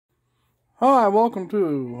Hi, welcome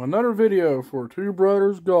to another video for Two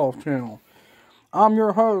Brothers Golf Channel. I'm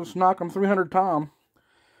your host, Knock'em 300 Tom.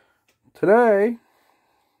 Today,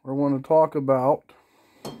 we're going to talk about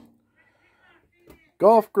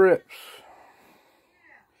golf grips.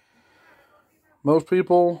 Most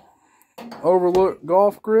people overlook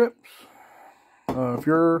golf grips. If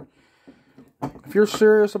you're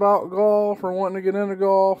serious about golf or wanting to get into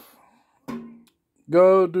golf,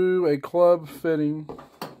 go do a club fitting,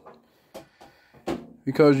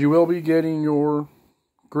 because you will be getting your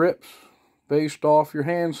grips based off your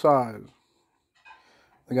hand size.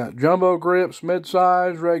 They got jumbo grips,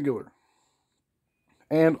 mid-size, regular.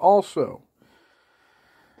 And also,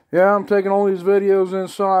 yeah, I'm taking all these videos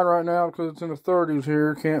inside right now because it's in the 30s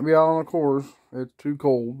here. Can't be out on the course. It's too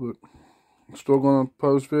cold, but I'm still going to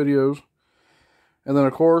post videos. And then,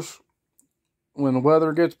 of course, when the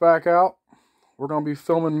weather gets back out, we're going to be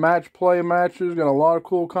filming match play matches. Got a lot of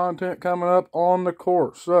cool content coming up on the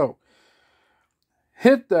course. So,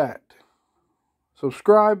 hit that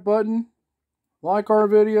subscribe button. Like our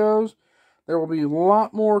videos. There will be a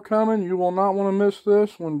lot more coming. You will not want to miss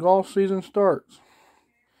this when golf season starts.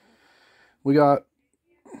 We got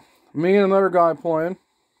me and another guy playing.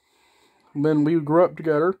 We grew up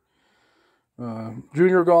together.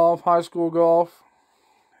 Junior golf, high school golf.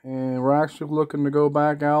 And we're actually looking to go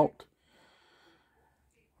back out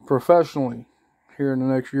professionally here in the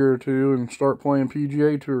next year or two and start playing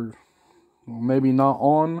PGA Tours. Well, maybe not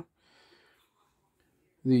on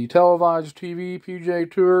the televised TV PGA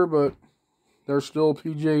Tour, but there's still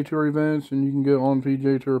PGA Tour events and you can get on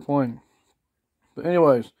PGA Tour playing. But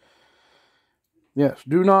anyways, yes,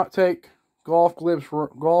 do not take golf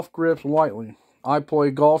grips lightly. I play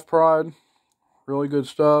Golf Pride, really good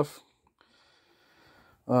stuff.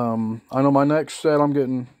 I know my next set I'm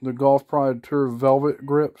getting the Golf Pride Tour Velvet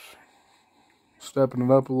grips, stepping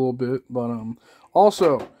it up a little bit. But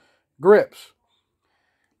also grips.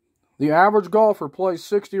 The average golfer plays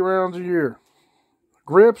 60 rounds a year.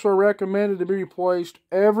 Grips are recommended to be replaced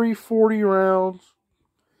every 40 rounds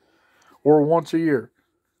or once a year.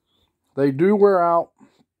 They do wear out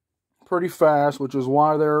pretty fast, which is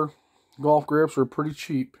why their golf grips are pretty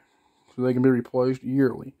cheap, so they can be replaced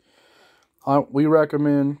yearly. We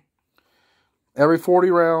recommend every 40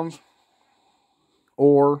 rounds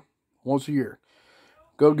or once a year.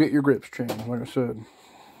 Go get your grips changed, like I said.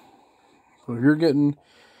 So if you're getting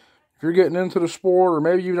into the sport, or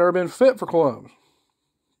maybe you've never been fit for clubs,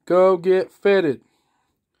 go get fitted.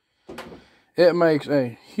 It makes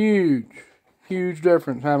a huge, huge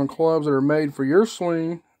difference having clubs that are made for your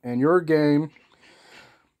swing and your game.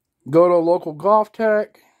 Go to a local Golf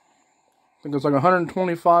Tech. I think it's like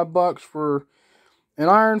 $125 for an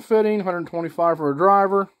iron fitting, $125 for a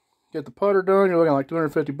driver. Get the putter done, you're looking at like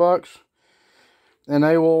 $250. And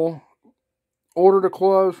they will order the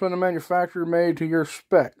clubs from the manufacturer made to your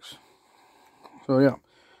specs. So yeah,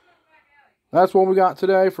 that's what we got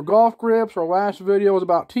today for golf grips. Our last video was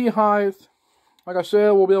about tee height. Like I said,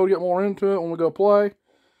 we'll be able to get more into it when we go play.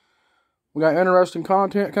 We got interesting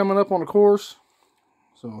content coming up on the course.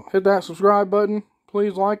 So hit that subscribe button.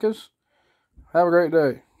 Please like us. Have a great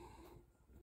day.